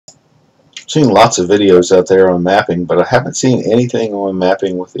Seen lots of videos out there on mapping, but I haven't seen anything on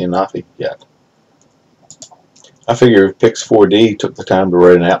mapping with the Anafi yet. I figure if Pix4d took the time to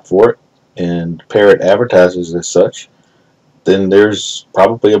write an app for it, and Parrot advertises as such, then there's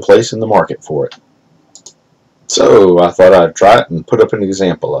probably a place in the market for it. So I thought I'd try it and put up an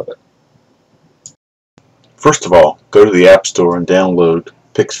example of it. First of all, go to the App Store and download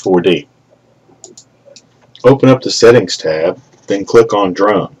Pix4d. Open up the Settings tab, then click on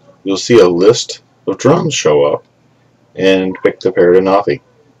Drone. You'll see a list of drones show up, and pick the Parrot Anafi.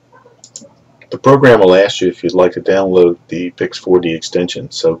 The program will ask you if you'd like to download the Pix4d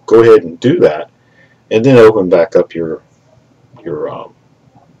extension, so go ahead and do that, and then open back up your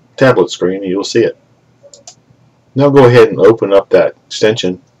tablet screen and you'll see it. Now go ahead and open up that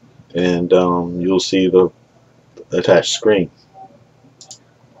extension, and you'll see the attached screen.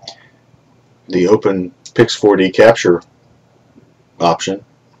 The Open Pix4d Capture option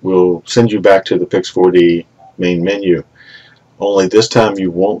will send you back to the Pix4d main menu, only this time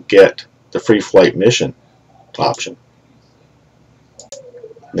you won't get the free flight mission option.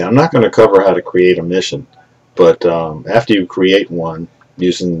 Now I'm not going to cover how to create a mission, but after you create one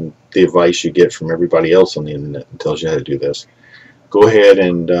using the advice you get from everybody else on the internet that tells you how to do this, go ahead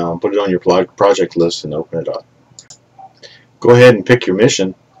and put it on your project list and open it up. Go ahead and pick your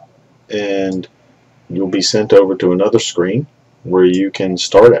mission, and you'll be sent over to another screen where you can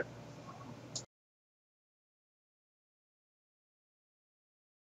start it.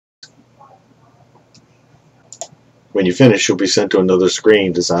 When you finish, you'll be sent to another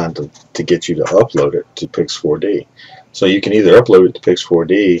screen designed to get you to upload it to Pix4d. So you can either upload it to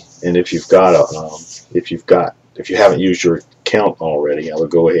Pix4d, and if you haven't used your account already, I would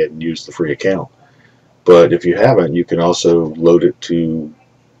go ahead and use the free account. But if you haven't, you can also load it to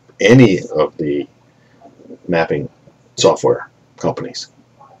any of the mapping software companies.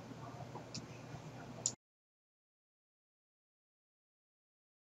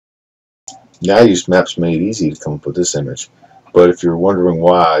 Now I used Maps Made Easy to come up with this image, but if you're wondering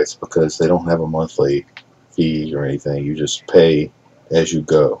why, it's because they don't have a monthly fee or anything. You just pay as you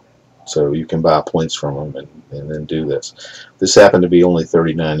go, so you can buy points from them and then do this. This happened to be only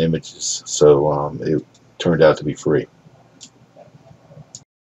 39 images, so it turned out to be free.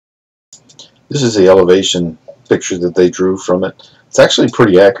 This is the elevation picture that they drew from it. It's actually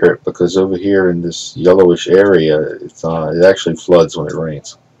pretty accurate because over here in this yellowish area, it actually floods when it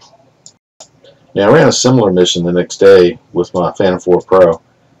rains. Now I ran a similar mission the next day with my Phantom 4 Pro,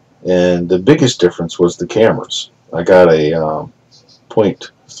 and the biggest difference was the cameras. I got a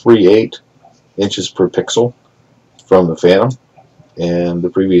 0.38 inches per pixel from the Phantom, and the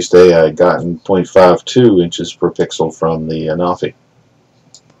previous day I had gotten 0.52 inches per pixel from the Anafi.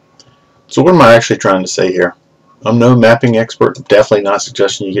 So what am I actually trying to say here? I'm no mapping expert. I'm definitely not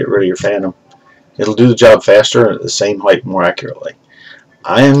suggesting you get rid of your Phantom. It'll do the job faster and at the same height more accurately.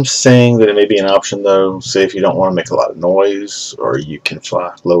 I am saying that it may be an option though, say if you don't want to make a lot of noise, or you can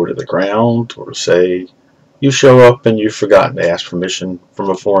fly lower to the ground, or say you show up and you've forgotten to ask permission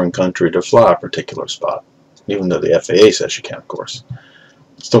from a foreign country to fly a particular spot, even though the FAA says you can, of course.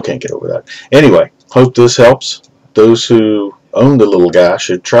 Still can't get over that. Anyway, hope this helps. Those who own the little guy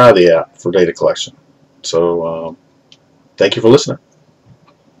should try the app for data collection. So thank you for listening.